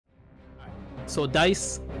So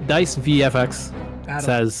Dice VFX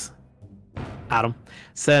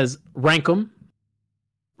says rank them: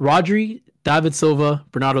 Rodri, David Silva,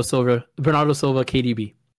 Bernardo Silva,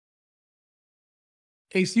 KDB.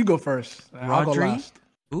 Ace, you go first. I'll go last.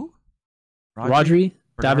 Who? Rodri,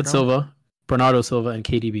 David Silva, Bernardo Silva, and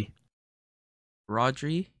KDB.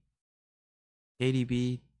 Rodri,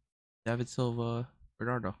 KDB, David Silva,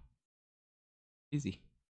 Bernardo. Easy.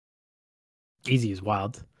 Easy is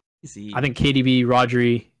wild. Easy. I think KDB,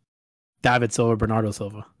 Rodri, David Silva, Bernardo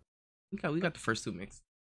Silva. We got the first two mixed.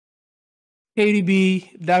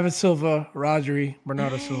 KDB, David Silva, Rodri,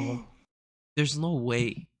 Bernardo Silva. There's no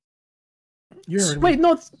way. Wait,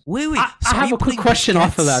 no. Wait. I have a quick question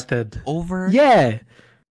off of that then. Over? Yeah.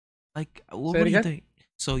 Like, what do you think?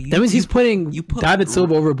 So that means he's putting David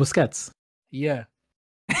Silva over Busquets. Yeah.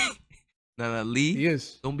 No, Lee. He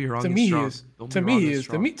is. Don't be wrong. To me, he is. To me, he is.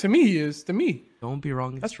 To me, he is. To me. Don't be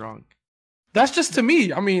wrong. That's wrong. That's just to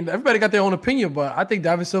me. I mean, everybody got their own opinion, but I think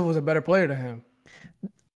David Silva is a better player than him.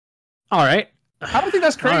 All right. I don't think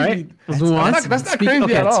that's crazy. Right. That's not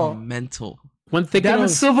crazy at all. Mental. One thing David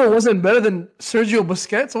Silva wasn't better than Sergio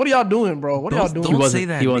Busquets. What are y'all doing, bro? What are y'all doing? Don't say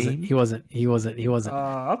that. He wasn't.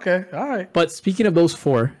 Okay. All right. But speaking of those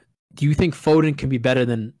four, do you think Foden can be better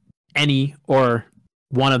than any or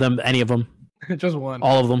one of them? Any of them? Just one.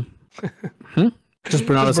 All of them. Just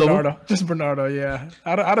Bernardo Silva? Just Bernardo, yeah.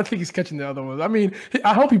 I don't think he's catching the other ones. I mean,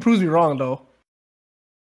 I hope he proves me wrong, though.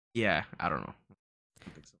 Yeah, I don't know.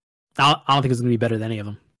 I don't think it's going to be better than any of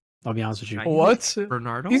them. I'll be honest with you. What?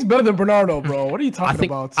 Bernardo? He's better than Bernardo, bro. What are you talking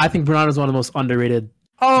about? I think Bernardo's one of the most underrated.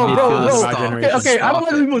 Oh, no. Okay, I don't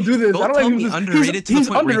let people do this. Don't tell me underrated to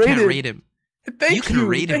the point where you can't rate him. You can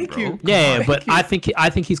rate him, bro. Yeah, but I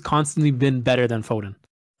think he's constantly been better than Foden.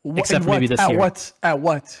 Except for maybe this year. At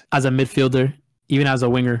what? As a midfielder, even as a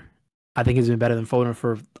winger, I think he's been better than Foden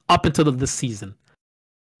for up until this season.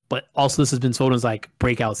 But also, this has been Foden's like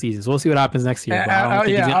breakout season. So we'll see what happens next year. But I don't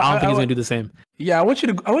think he's gonna do the same. Yeah, I want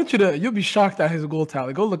you to. You'll be shocked at his goal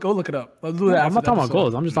tally. Go look it up. Let's do that. I'm not talking about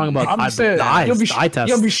goals. I'm just talking about the eye test.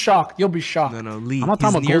 You'll be shocked. No, Lee. I'm not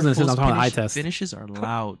talking about goals and assists. I'm talking about eye test. Finishes are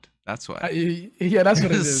loud. That's why. Yeah, that's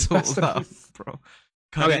what it is. So loud, bro.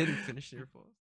 Come in and finish your post.